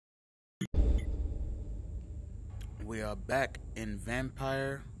we are back in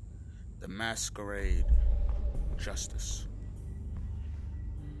Vampire, the Masquerade-Justice.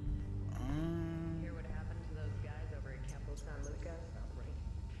 Hear what happened to those guys over at Campo San Lucas?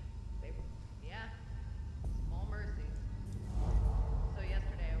 Yeah, small mercy. So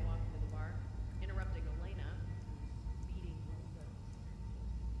yesterday I walked into the bar, interrupting Elena, beating Rosa.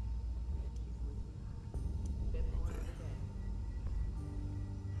 Bit more of the day.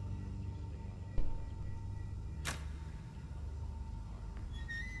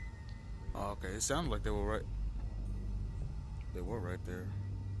 Oh, okay, it sounded like they were right. They were right there.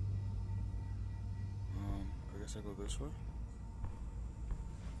 I guess I go this way.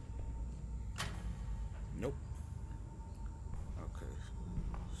 Nope. Okay,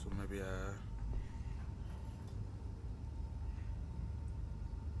 so maybe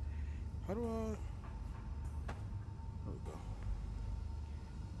how do I? There we go.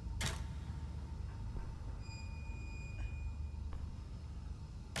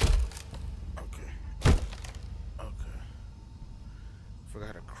 Okay. Forgot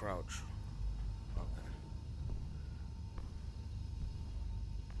how to crouch. Okay.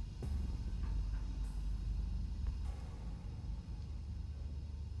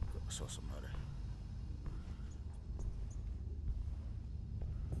 I saw somebody.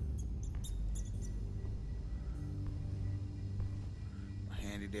 A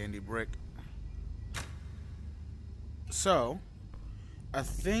handy dandy brick. So, I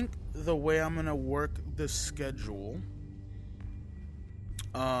think the way I'm gonna work the schedule,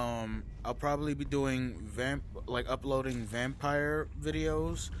 I'll probably be doing uploading vampire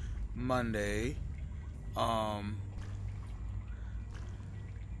videos Monday.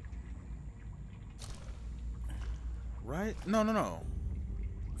 Right? No.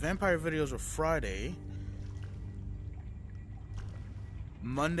 Vampire videos are Friday.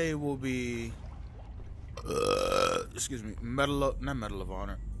 Monday will be excuse me, not Medal of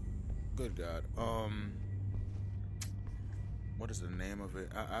Honor. Good God. What is the name of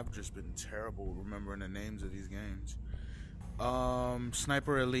it? I've just been terrible remembering the names of these games.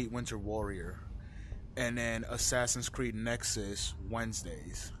 Sniper Elite Winter Warrior. And then Assassin's Creed Nexus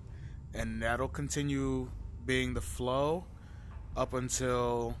Wednesdays. And that'll continue being the flow up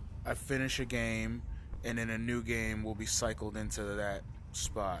until I finish a game, and then a new game will be cycled into that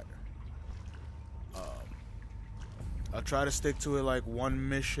spot. I'll try to stick to it like one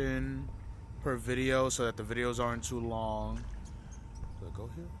mission per video so that the videos aren't too long. Do I go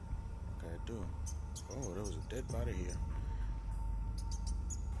here? Okay, I do. Oh, there was a dead body here.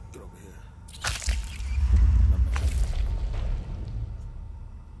 Get over here.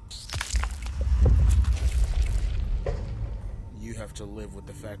 You have to live with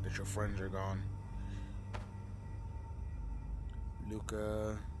the fact that your friends are gone.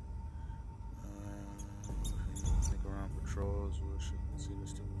 Luca. Think around patrols where she can see the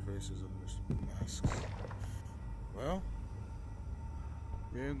stupid faces under the masks. Well,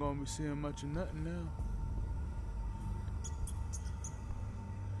 you ain't gonna be seeing much of nothing now.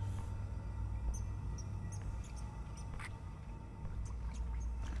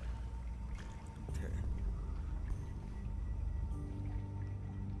 Okay.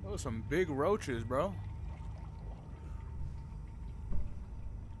 Those are some big roaches, bro.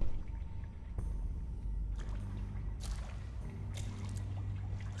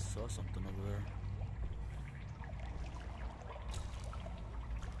 Saw something over there.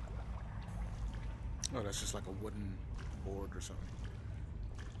 Oh, that's just like a wooden board or something.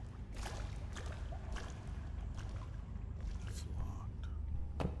 It's locked.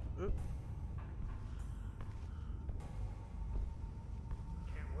 Oop.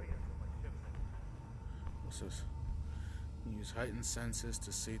 Can't wait until my ship's in. What's this? Use heightened senses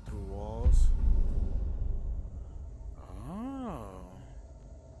to see through walls. Oh.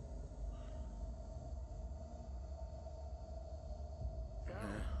 So,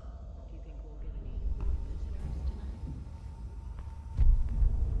 do you think we'll get any visitors tonight?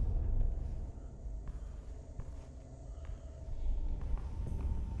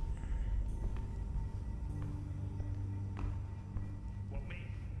 What me?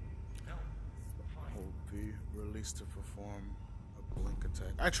 No. Fine. Hold B, release to perform a blink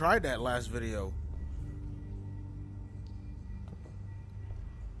attack. I tried that last video.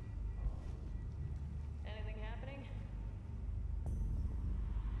 Anything happening?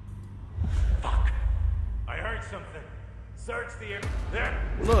 Fuck! I heard something. Search the air. There.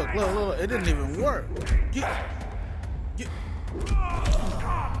 Look. It didn't even work.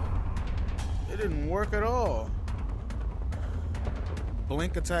 It didn't work at all.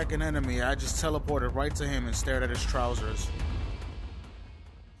 Blink attack an enemy. I just teleported right to him and stared at his trousers.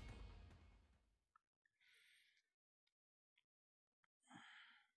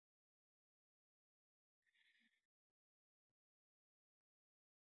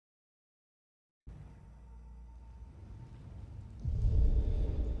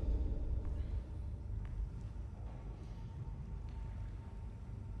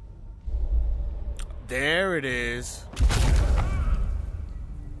 There it is.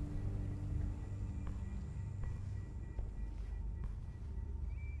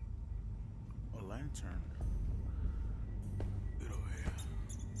 A lantern. Get over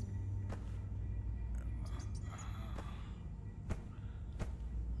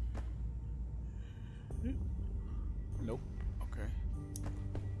here. Nope. Okay.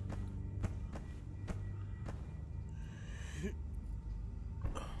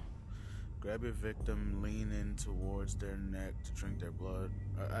 Grab your victim, lean in towards their neck to drink their blood.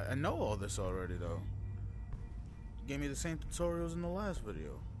 I know all this already, though. You gave me the same tutorials in the last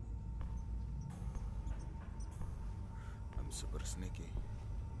video. I'm super sneaky.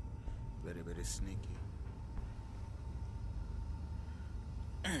 Very, very sneaky.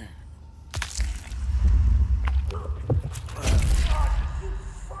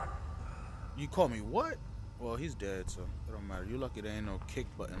 You call me what? Well, he's dead, so it don't matter. You're lucky there ain't no kick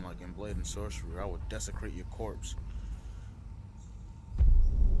button like in Blade and Sorcery. I would desecrate your corpse.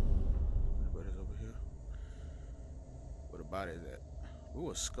 Anybody's over here? Where the body is at? Ooh,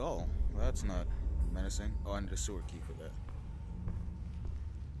 a skull. Well, that's not menacing. Oh, I need a sewer key for that.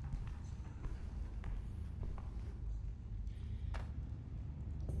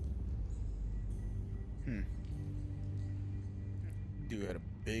 Dude had a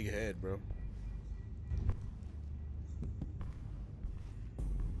big head, bro.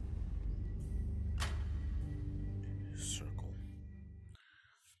 Circle.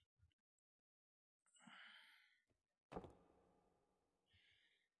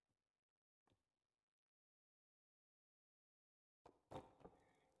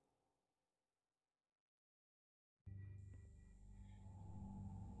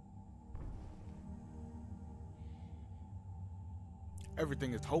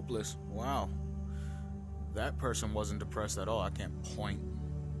 Everything is hopeless. Wow. That person wasn't depressed at all. I can't point.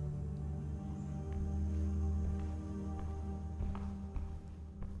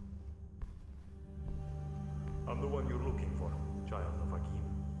 I'm the one you're looking for, child of Hakim.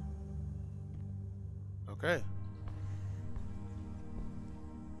 Okay.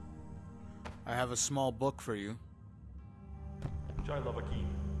 I have a small book for you. Child of Hakim,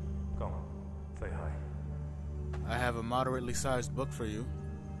 come, say hi. I have a moderately sized book for you.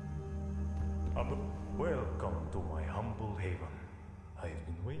 Welcome to my humble haven. I've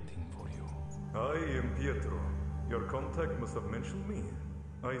been waiting for you. I am Pietro. Your contact must have mentioned me.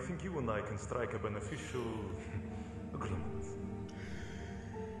 I think you and I can strike a beneficial agreement.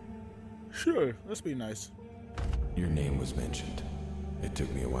 Sure, let's be nice. Your name was mentioned. It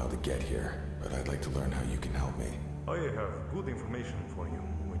took me a while to get here, but I'd like to learn how you can help me. I have good information for you,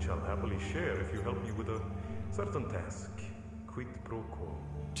 which I'll happily share if you help me with a certain task. Quid pro quo.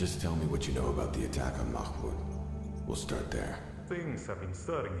 Just tell me what you know about the attack on Mahmoud. We'll start there. Things have been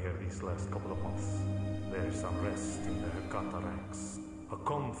stirring here these last couple of months. There's unrest in the Hekata ranks. A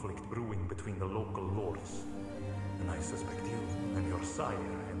conflict brewing between the local lords. And I suspect you and your sire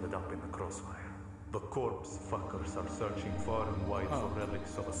ended up in the crossfire. The corpse fuckers are searching far and wide for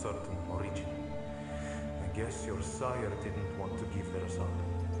relics of a certain origin. I guess your sire didn't want to give theirs up.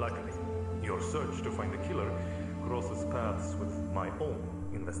 Luckily, your search to find the killer crosses paths with my own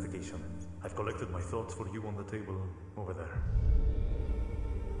investigation. I've collected my thoughts for you on the table over there.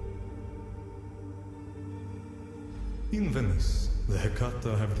 In Venice, the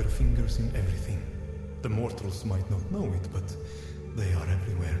Hekata have their fingers in everything. The mortals might not know it, but they are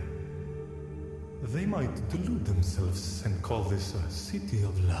everywhere. They might delude themselves and call this a city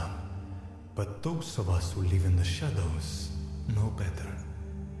of love. But those of us who live in the shadows know better.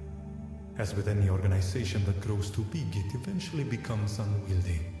 As with any organization that grows too big, it eventually becomes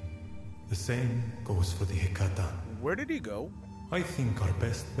unwieldy. The same goes for the Hekata. Where did he go? I think our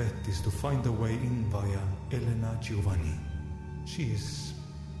best bet is to find a way in via Elena Giovanni. She is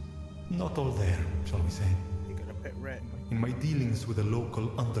not all there, shall we say. He got a pet rat. In my dealings with the local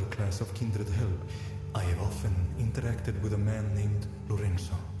underclass of kindred help, I have often interacted with a man named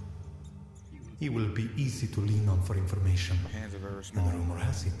Lorenzo. He will be easy to lean on for information. My hands are very small. And rumor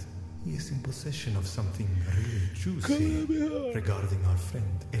has it, he is in possession of something really juicy regarding our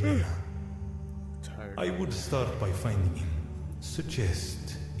friend Elena. I would start by finding him.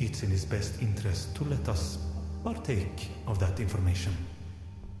 Suggest it's in his best interest to let us partake of that information.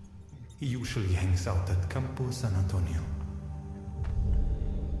 He usually hangs out at Campo San Antonio.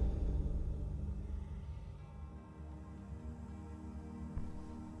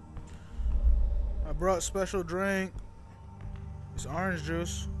 I brought special drink. It's orange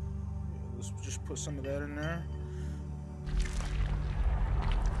juice. Let's just put some of that in there.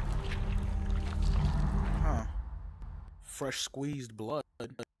 Huh. Fresh squeezed blood.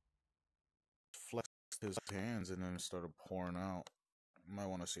 his hands and then started pouring out. Might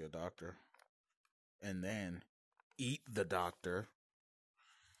want to see a doctor. And then eat the doctor.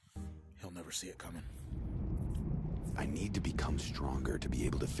 He'll never see it coming. I need to become stronger to be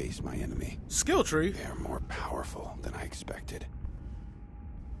able to face my enemy. Skill tree? They're more powerful than I expected.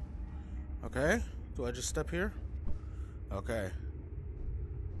 Okay. Do I just step here? Okay.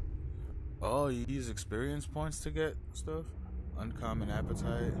 Oh, you use experience points to get stuff? Uncommon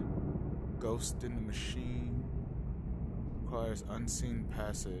appetite. Ghost in the machine. Requires unseen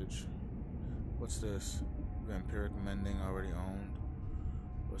passage. What's this? Vampiric mending already owned.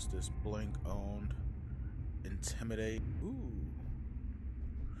 What's this? Blink owned. Intimidate. Ooh.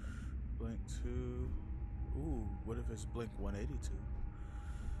 Blink 2. Ooh, what if it's blink 182?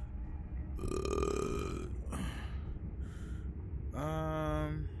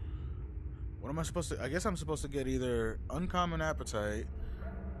 What am I supposed to? I guess I'm supposed to get either uncommon appetite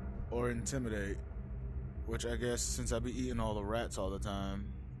or intimidate, which I guess since I be eating all the rats all the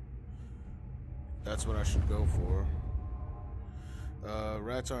time, that's what I should go for.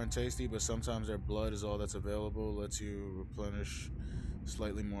 Rats aren't tasty, but sometimes their blood is all that's available. Lets you replenish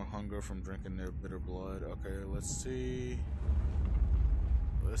slightly more hunger from drinking their bitter blood. Okay, let's see.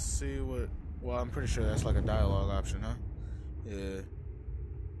 Let's see what... Well, I'm pretty sure that's like a dialogue option, huh? Yeah.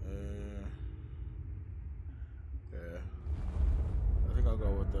 Yeah. I think I'll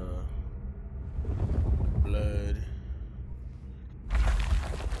go with the blood.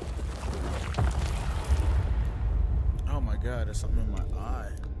 Oh my god, there's something in my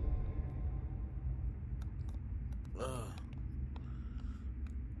eye. Ugh.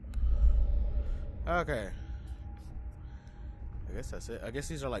 Okay. I guess that's it. I guess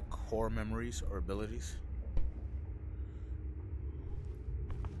these are like core memories or abilities.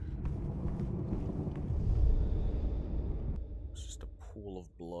 It's just a pool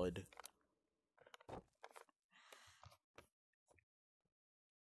of blood.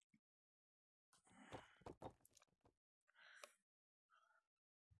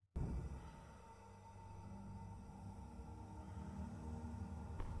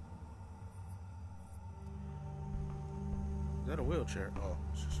 Is that a wheelchair? Oh,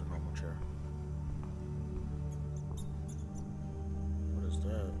 it's just a normal chair. What is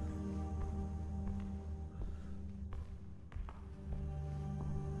that?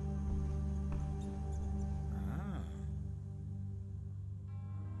 Ah.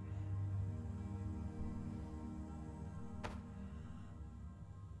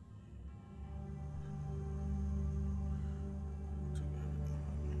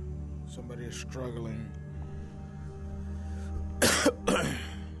 Somebody is struggling.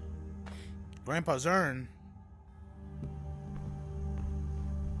 Grandpa Zern.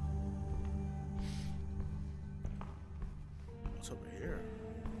 What's over here?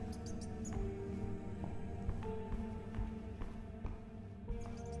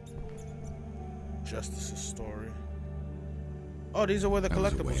 Justice's story. Oh, these are where the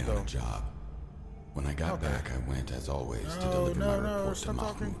collectibles go. Job. When I got back, I went, as always, to deliver my report to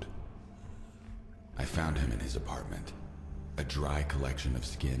Mahmoud. I found him in his apartment. A dry collection of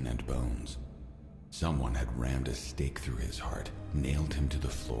skin and bones. Someone had rammed a stake through his heart, nailed him to the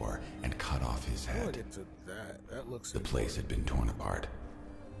floor, and cut off his head. That looks the place had been torn apart.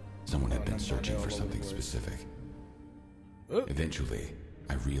 Someone had been searching for something specific. Eventually,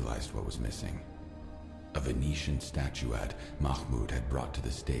 I realized what was missing. A Venetian statuette Mahmoud had brought to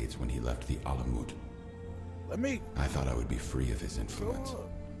the States when he left the Alamut. I thought I would be free of his influence,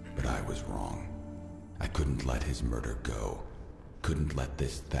 but I was wrong. I couldn't let his murder go. Couldn't let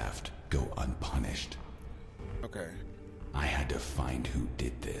this theft go unpunished. Okay. I had to find who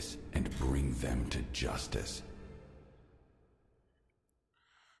did this and bring them to justice.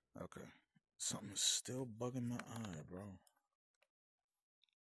 Okay. Something's still bugging my eye, bro.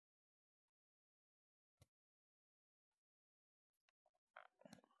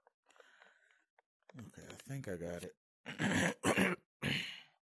 Okay, I think I got it.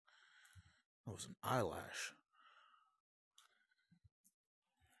 That was an eyelash.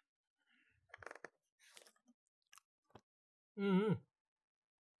 Mm-hmm.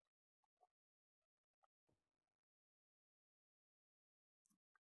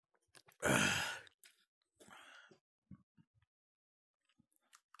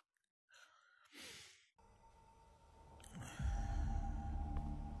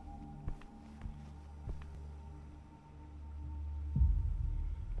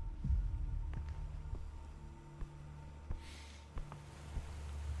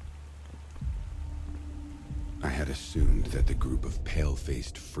 I had assumed that the group of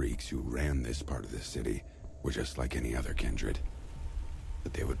pale-faced freaks who ran this part of the city were just like any other kindred.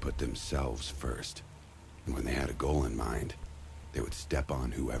 That they would put themselves first, And when they had a goal in mind, they would step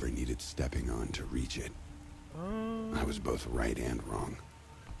on whoever needed stepping on to reach it. I was both right and wrong.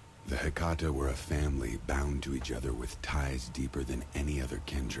 The Hecata were a family bound to each other with ties deeper than any other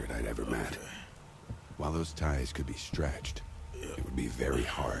kindred I'd ever met. While those ties could be stretched, it would be very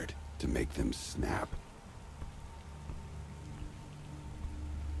hard to make them snap.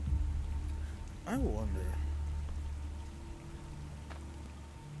 I wonder.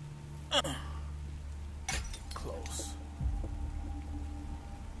 Close.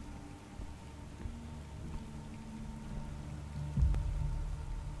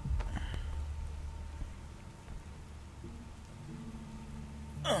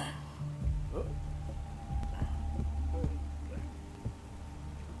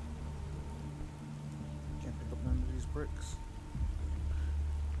 Can't pick up none of these bricks.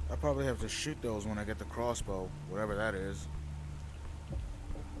 I probably have to shoot those when I get the crossbow, whatever that is.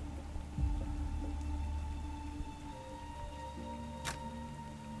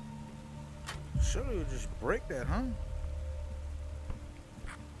 Surely you just break that, huh?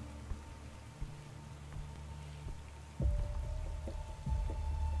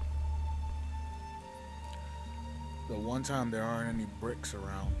 The one time there aren't any bricks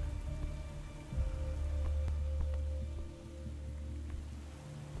around.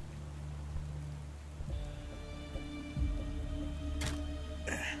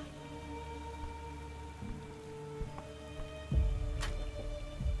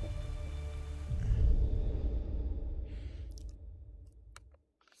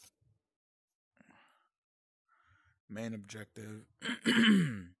 Main objective.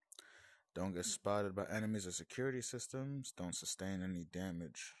 Don't get spotted by enemies or security systems. Don't sustain any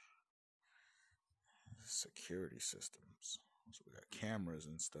damage. Security systems. So we got cameras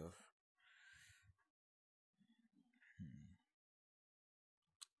and stuff.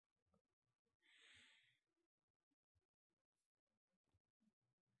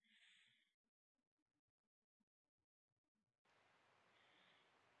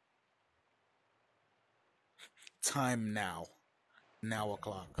 Time now. Now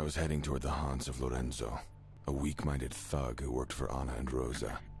o'clock. I was heading toward the haunts of Lorenzo, a weak-minded thug who worked for Anna and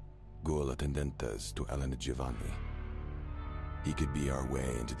Rosa, ghoul attendentes to Ellen and Giovanni. He could be our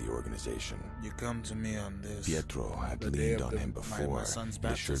way into the organization. You come to me on this. Pietro had leaned on him before. He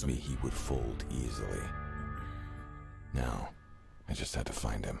assured me he would fold easily. Now, I just had to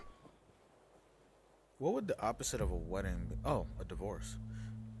find him. What would the opposite of a wedding be? Oh, a divorce.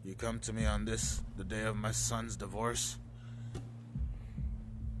 You come to me on this, the day of my son's divorce.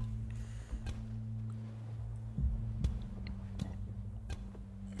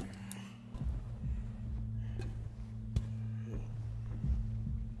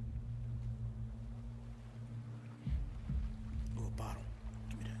 Ooh, a bottle.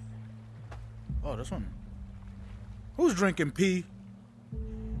 Give me that. Oh, this one. Who's drinking pee?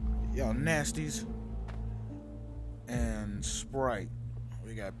 Y'all nasties. And Sprite.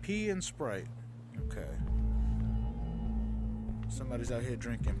 We got pee and Sprite. Okay. Somebody's out here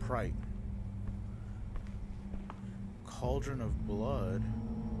drinking Prite. Cauldron of Blood.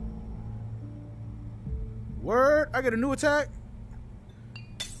 Word! I get a new attack?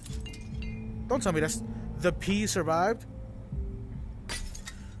 Don't tell me that's... The pee survived?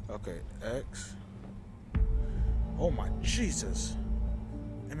 Okay, X. Oh my Jesus.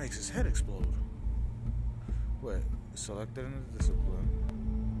 It makes his head explode. Wait, selected in the discipline.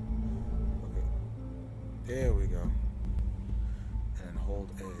 Okay. There we go. And then hold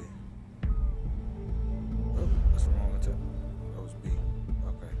A. Oh, that's the wrong attack. That was B.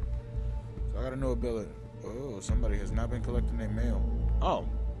 Okay. So I got a new ability. Oh, somebody has not been collecting their mail. Oh.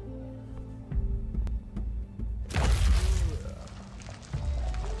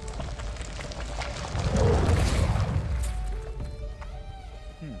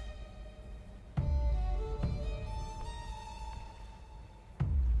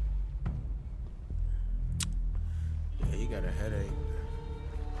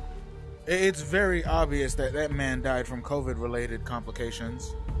 It's very obvious that that man died from COVID-related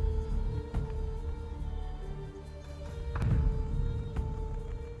complications.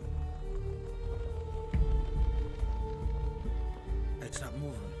 It's not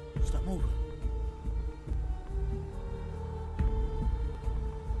moving. It's not moving.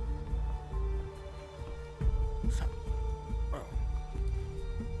 Stop. Oh.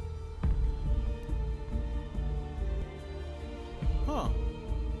 Huh.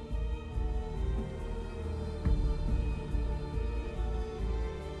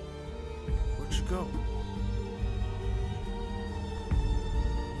 Go.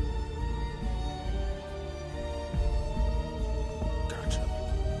 Gotcha.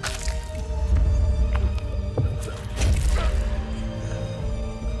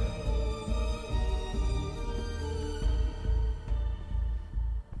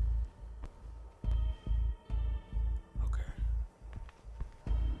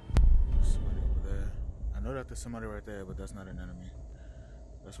 that there's somebody right there, but that's not an enemy.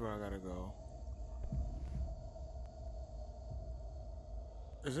 That's where I gotta go.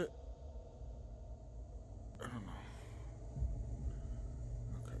 Is it? I don't know.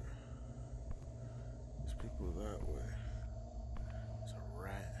 Okay. There's people that way. It's a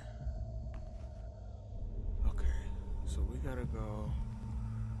rat. Okay. So we gotta go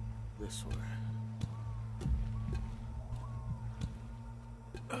this way.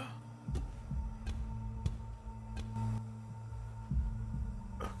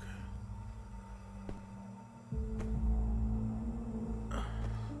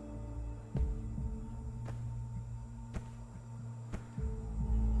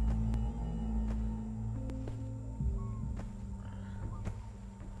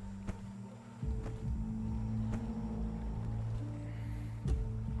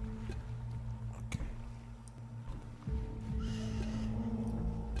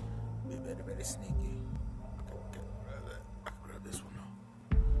 Very sneaky. Okay, grab that. I'll grab this one now.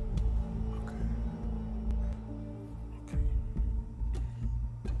 Okay.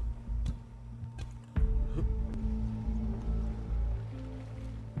 Okay.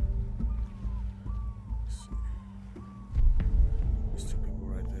 Let's see. There's two people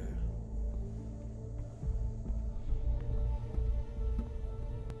right there.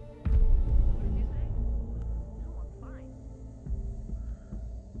 What did you say? No, I'm fine.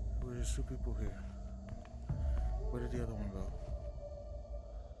 There's two people here. Where did the other one go?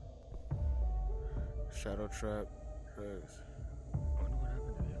 Shadow trap. I wonder what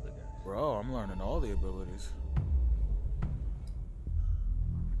happened to the other guys. Bro, I'm learning all the abilities.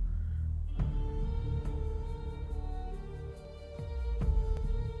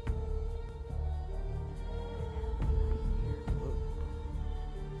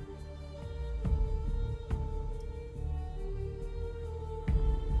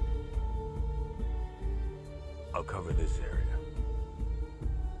 I'll cover this area.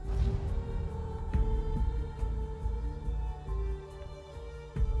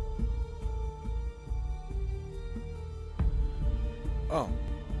 Oh.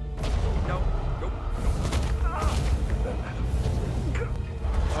 No.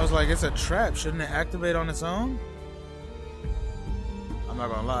 I was like, it's a trap. Shouldn't it activate on its own? I'm not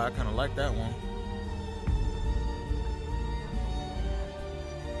gonna lie, I kinda like that one.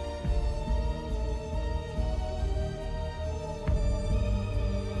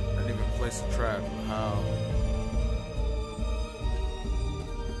 I didn't even place a trap. How?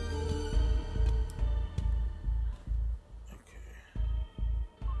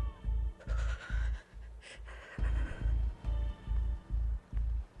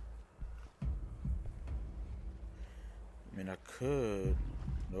 I mean, I could.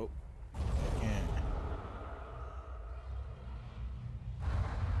 Nope. I can't.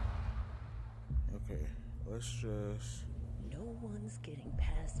 Okay. Let's just. No one's getting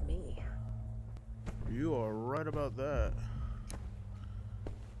past me. You are right about that.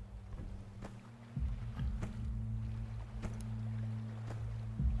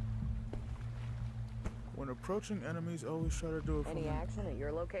 When approaching enemies, always try to do it from Any action at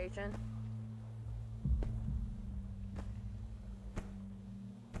your location?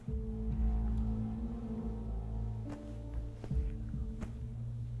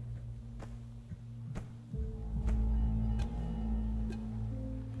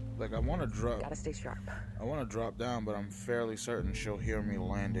 Like, I want to drop. Gotta stay sharp. I want to drop down, but I'm fairly certain she'll hear me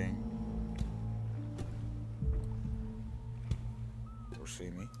landing. Or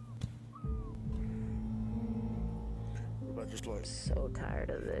see me. What about just like. So tired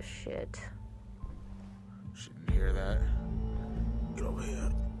of this shit. She didn't hear that. Get over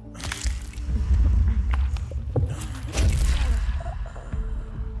here.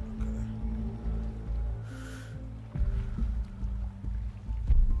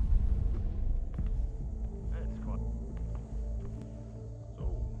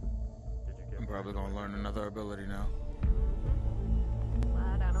 I'm probably gonna learn another ability now.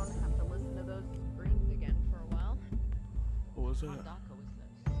 Glad I don't have to listen to those screams again for a while. What was that? Mondako is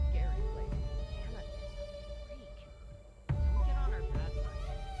a scary place. Hannah is a freak. Don't get on her bad side.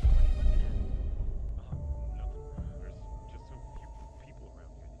 What are you looking at? Nothing. There's just so few people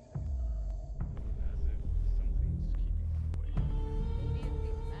around here these days. As if something's keeping them away. Maybe it's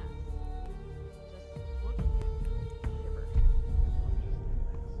these masks. Just looking at me. Shiver.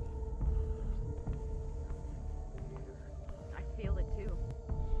 I feel it too.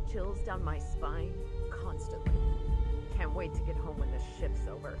 Chills down my spine constantly. Can't wait to get home when this shift's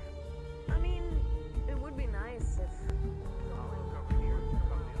over. I mean, it would be nice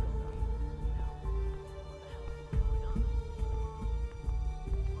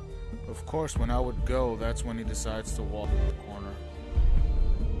if Of course, when I would go, that's when he decides to walk in the corner.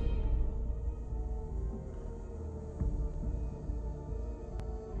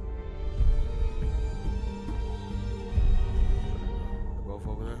 They're both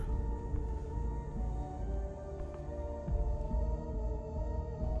over there.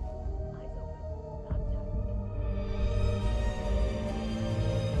 Eyes open. Contact me.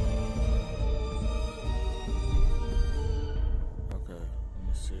 Okay, let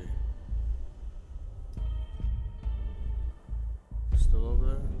me see. Still over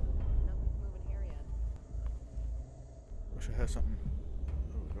there? Nothing's moving here yet. Wish I had something.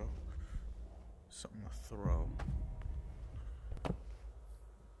 There we go. Something to throw.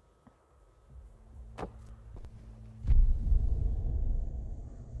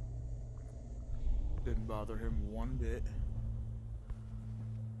 Didn't bother him one bit.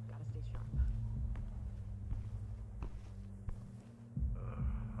 Gotta stay sharp.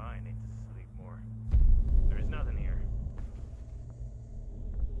 I need to sleep more. There's nothing here.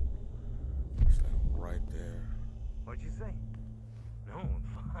 It's like right there. What'd you say? No, I'm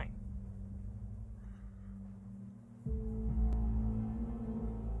fine.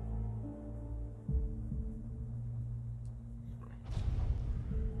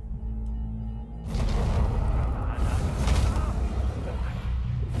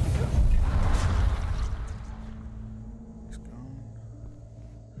 He's gone.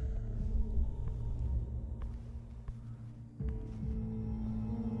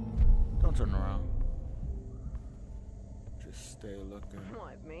 Don't turn around. Just stay looking.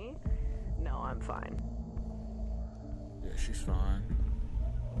 What, me? No, I'm fine. Yeah, she's fine.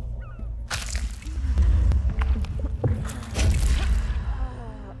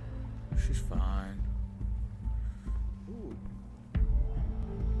 She's fine. Ooh.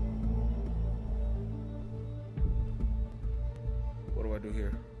 What do I do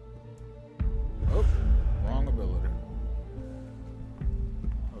here? Oh, wrong ability.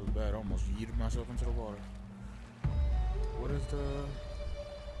 That was bad. I almost yeeted myself into the water. What is the...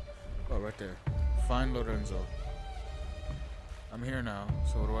 Oh, right there. Find Lorenzo. I'm here now,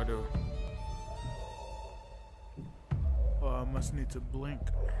 so what do I do? Oh, I must need to blink.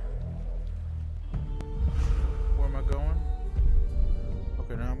 Where am I going?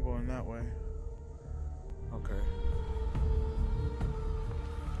 Okay, now I'm going that way. Okay.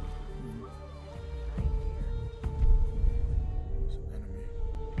 There's an enemy.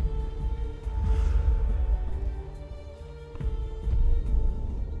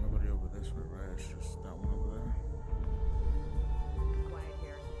 There's nobody over this way, right? It's just that one over there. Quiet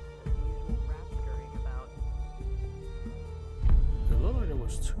here. There's the usual rap scurrying about. It looked like there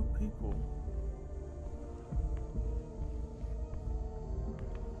was two people.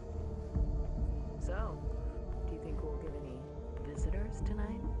 So, do you think we'll get any visitors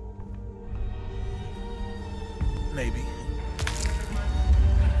tonight? Maybe.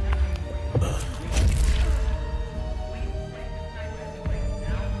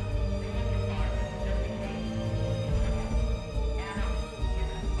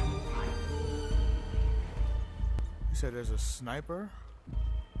 You said there's a sniper?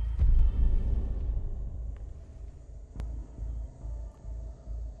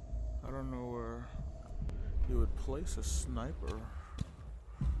 I don't know where you would place a sniper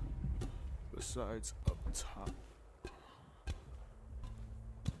besides up top.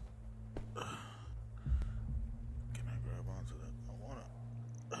 Can I grab onto that? I wanna.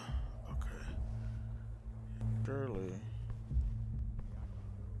 Okay. Surely.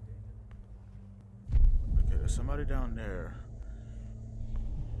 Okay, there's somebody down there.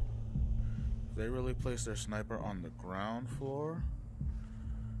 If they really place their sniper on the ground floor,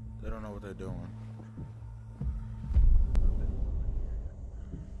 they don't know what they're doing.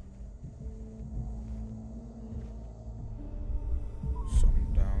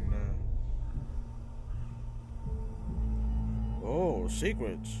 Something down there. Oh,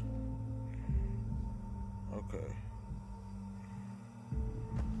 secrets. Okay.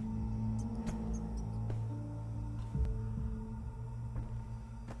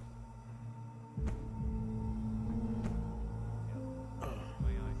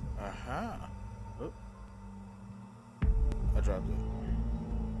 Aha. Oh. I dropped it.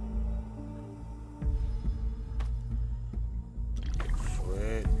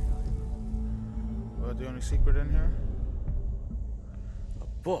 Sweet. What, the only secret in here? A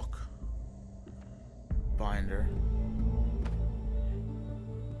book. Binder.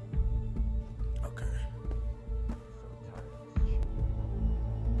 Okay.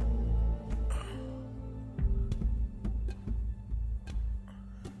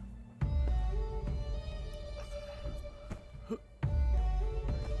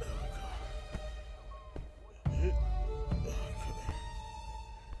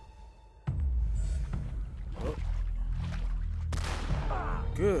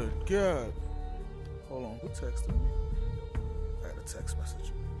 Good God. Hold on, who texted me? I had a text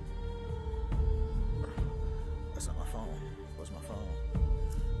message. That's not my phone. Where's my phone?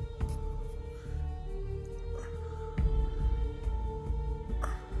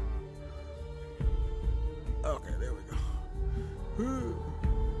 Okay, there we go.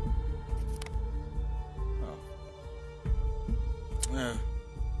 Oh. Yeah.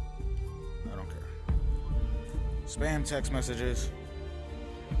 I don't care. Spam text messages.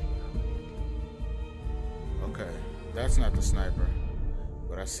 Okay, that's not the sniper.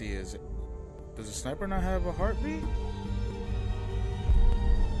 What I see is, does the sniper not have a heartbeat?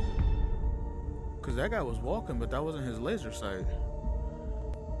 Because that guy was walking, but that wasn't his laser sight.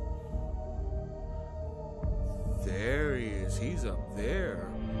 There he is. He's up there.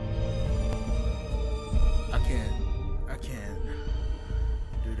 I can't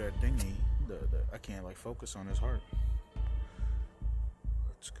do that thingy. I can't like focus on his heart.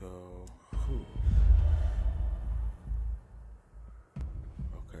 Let's go. Whew.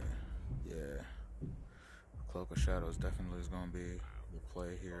 Okay. Yeah. Cloak of Shadows definitely is gonna be the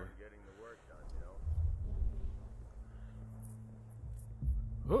play here.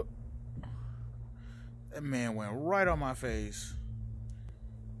 Oh. That man went right on my face.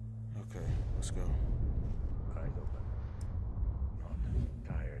 Okay, let's go. Eyes open. Not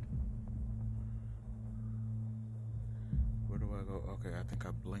tired. Where do I go? Okay, I think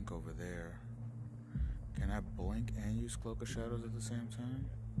I blink over there. Can I blink and use Cloak of Shadows at the same time?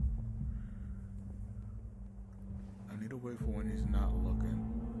 I need to wait for when he's not looking.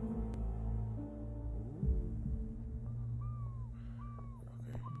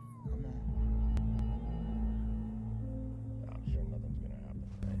 Okay, come on. I'm sure nothing's gonna happen.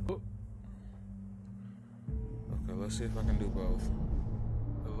 Oh. Okay, let's see if I can do both.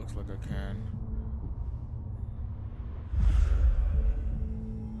 It looks like I can.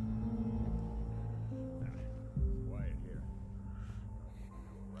 Quiet here.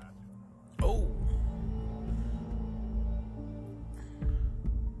 Oh!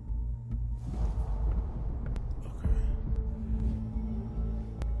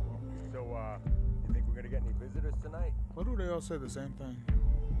 So, you think we're gonna get any visitors tonight? Why do they all say the same thing? Do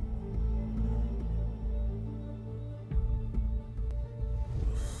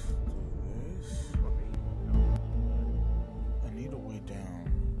this. I need a way down.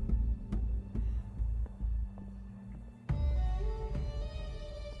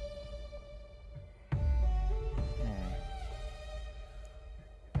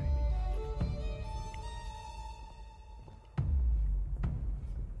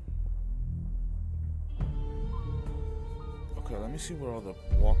 Okay, let me see where all the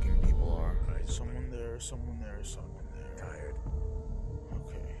walking people are. Someone there, someone there, someone there. Tired.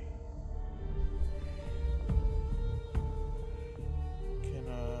 Okay. Can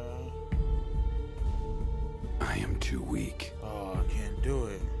I am too weak. Oh, I can't do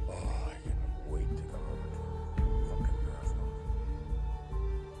it. Oh, I can't wait to come over to fucking Marathon.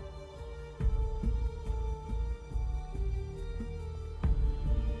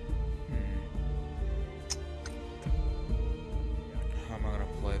 How am I gonna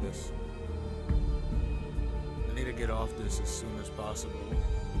play this? I need to get off this as soon as possible.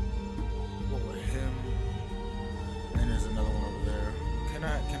 What with him? And there's another one over there. Can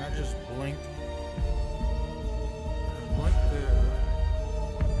I just blink? Blink there.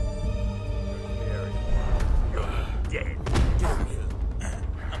 Dead. Get over here.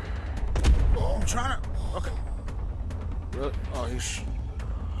 I'm trying to. Okay. Really? Oh, he's.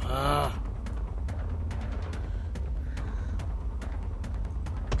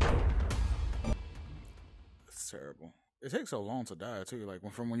 It's terrible. It takes so long to die too. Like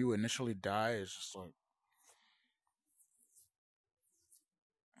from when you initially die, it's just like.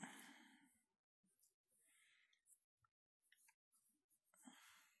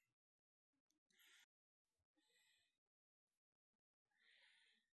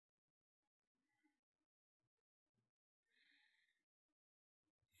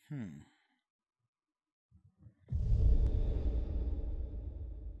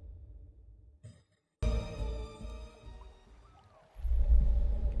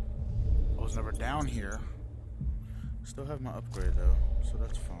 I was never down here. Still have my upgrade though, so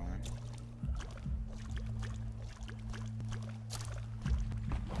that's fine.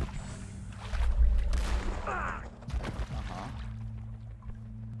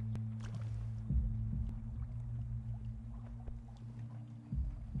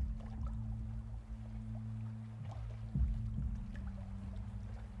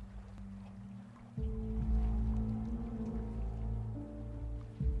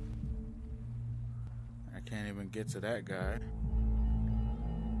 I can't even get to that guy.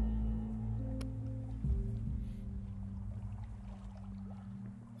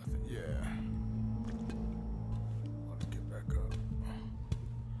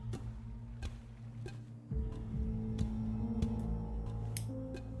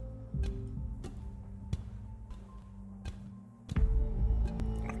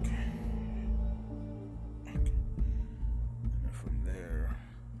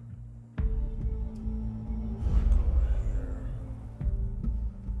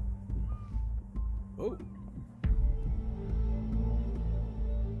 Oh.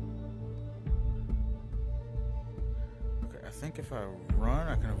 Okay, I think if I run,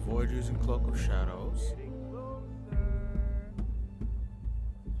 I can avoid using Cloak of Shadows.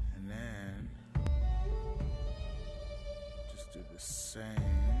 And then just do the same.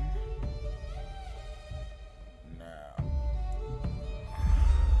 Now,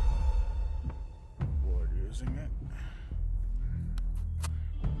 avoid using it.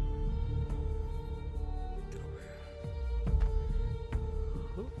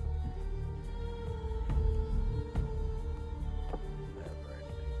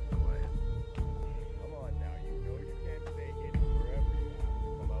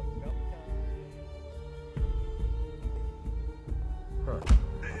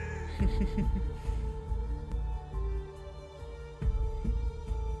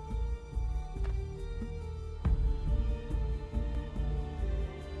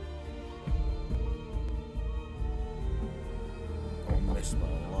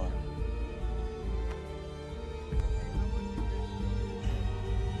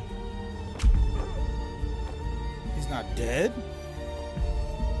 He's not dead?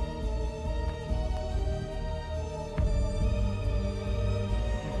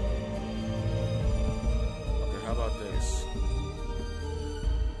 Okay, how about this?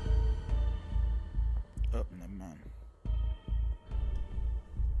 Oh, never mind.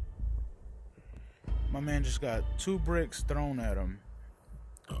 My man just got 2 bricks thrown at him.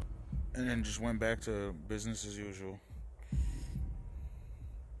 And then just went back to business as usual.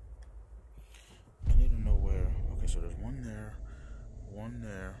 I need to know where. Okay, so there's one there. One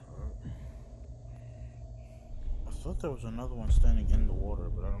there. I thought there was another one standing in the water,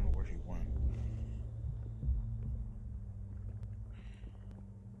 but I don't know where he went.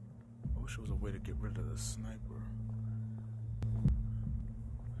 I wish there was a way to get rid of the sniper.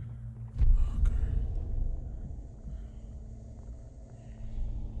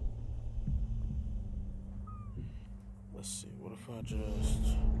 Let's see, what if I just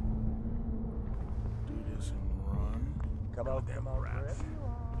do this and run? Come out, rats.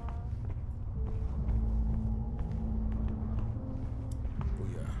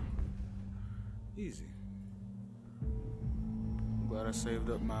 Booyah. Easy. I'm glad I saved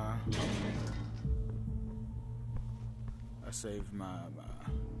up my... I saved my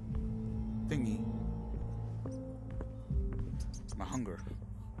thingy. My hunger.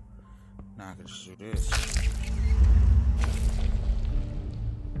 Now I can just do this.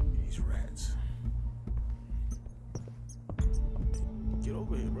 These rats. Get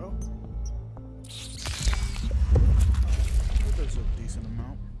over here, bro. There's a decent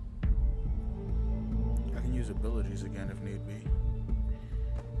amount. I can use abilities again if need be.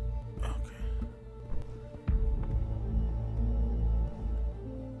 Okay.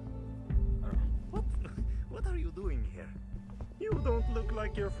 What are you doing here? You don't look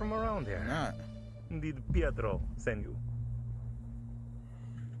like you're from around here. I'm not. Did Pietro send you?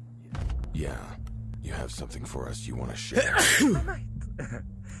 Yeah. You have something for us you want to share? Right.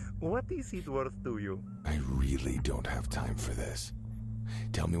 What is it worth to you? I really don't have time for this.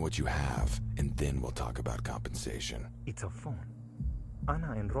 Tell me what you have, and then we'll talk about compensation. It's a phone.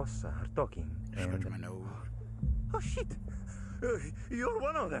 Anna and Rosa are talking, Scratch my nose. Oh, shit! You're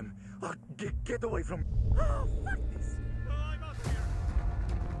one of them! Oh, get away from... Oh, fuck this! I'm out here!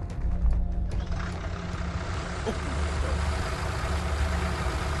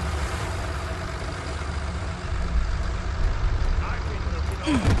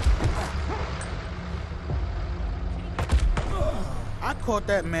 I caught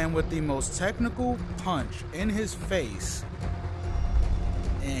that man with the most technical punch in his face,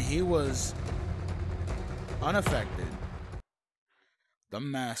 and he was unaffected. The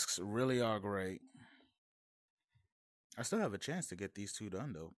masks really are great. I still have a chance to get these 2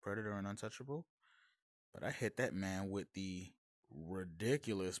 done, though. Predator and Untouchable. But I hit that man with the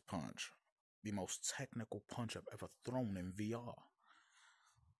ridiculous punch. The most technical punch I've ever thrown in VR.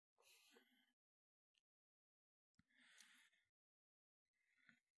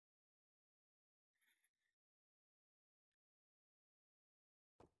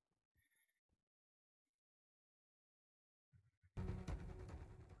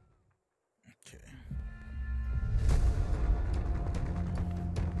 Okay.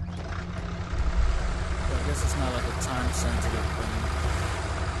 I guess it's not like a time-sensitive thing.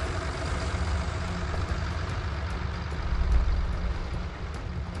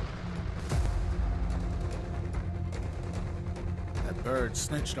 That bird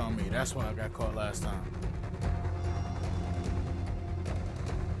snitched on me. That's why I got caught last time.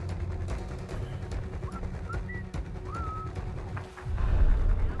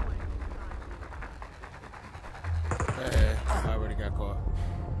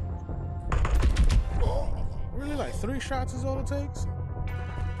 3 shots is all it takes?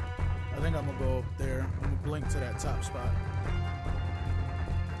 I think I'm gonna go up there. I'm gonna blink to that top spot.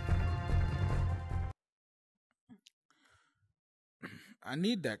 I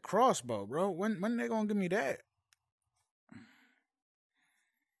need that crossbow, bro. When they gonna give me that?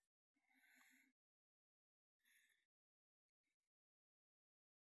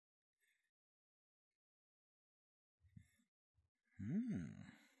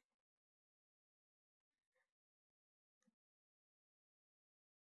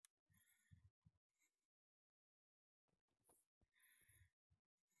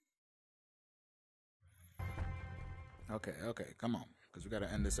 Okay, come on, because we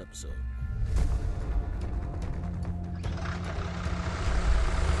gotta end this episode.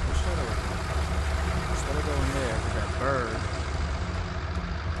 Instead of going there with that bird,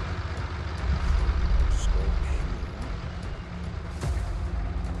 just go here.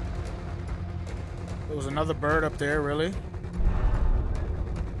 There was another bird up there, really?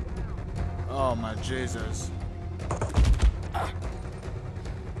 Oh my Jesus.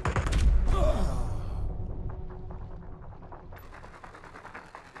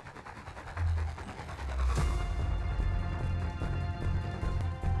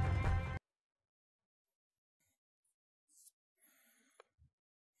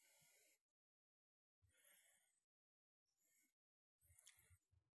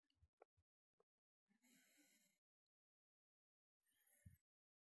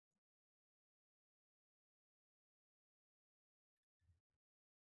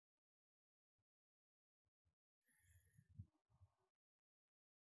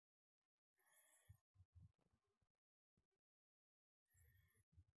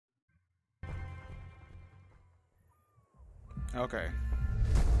 Okay.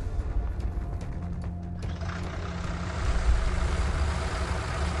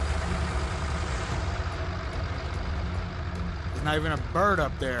 There's not even a bird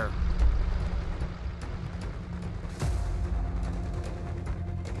up there.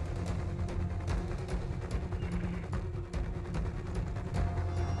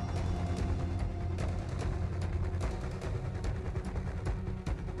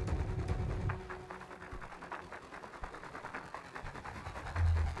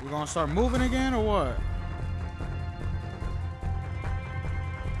 We're gonna start moving again or what?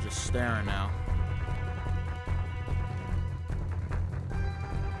 Just staring now.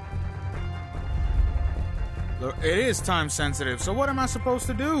 Look, it is time sensitive, so what am I supposed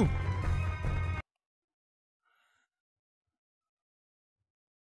to do?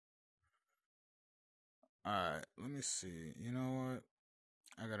 Alright, let me see. You know what?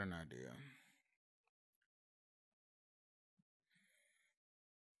 I got an idea.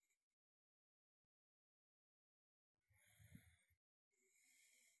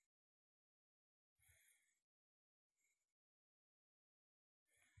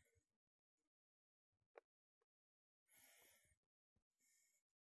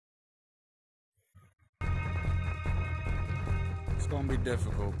 It's gonna be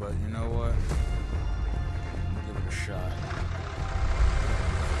difficult, but you know what? I'm gonna give it a shot.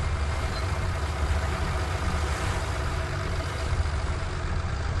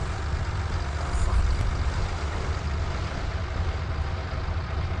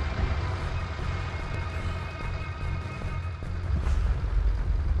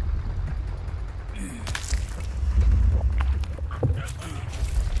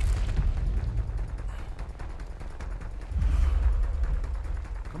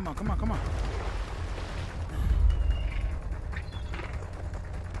 Come on.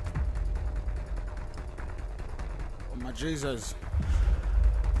 Oh my Jesus.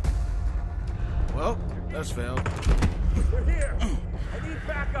 Well, that's failed. We're here. I need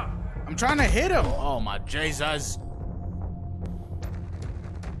backup. I'm trying to hit him. Oh my Jesus.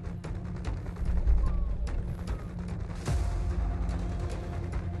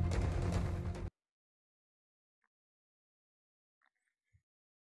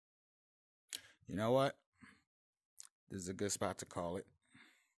 You know what? This is a good spot to call it,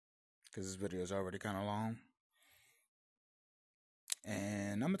 because this video is already kind of long.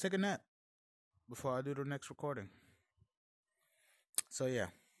 And I'm going to take a nap before I do the next recording. So yeah,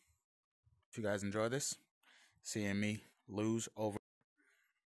 if you guys enjoy this, seeing me lose over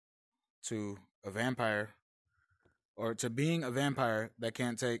to a vampire, or to being a vampire that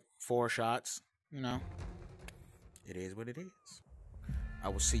can't take 4 shots, you know, it is what it is. I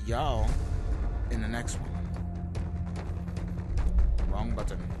will see y'all in the next one. Wrong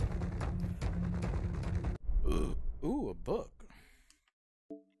button.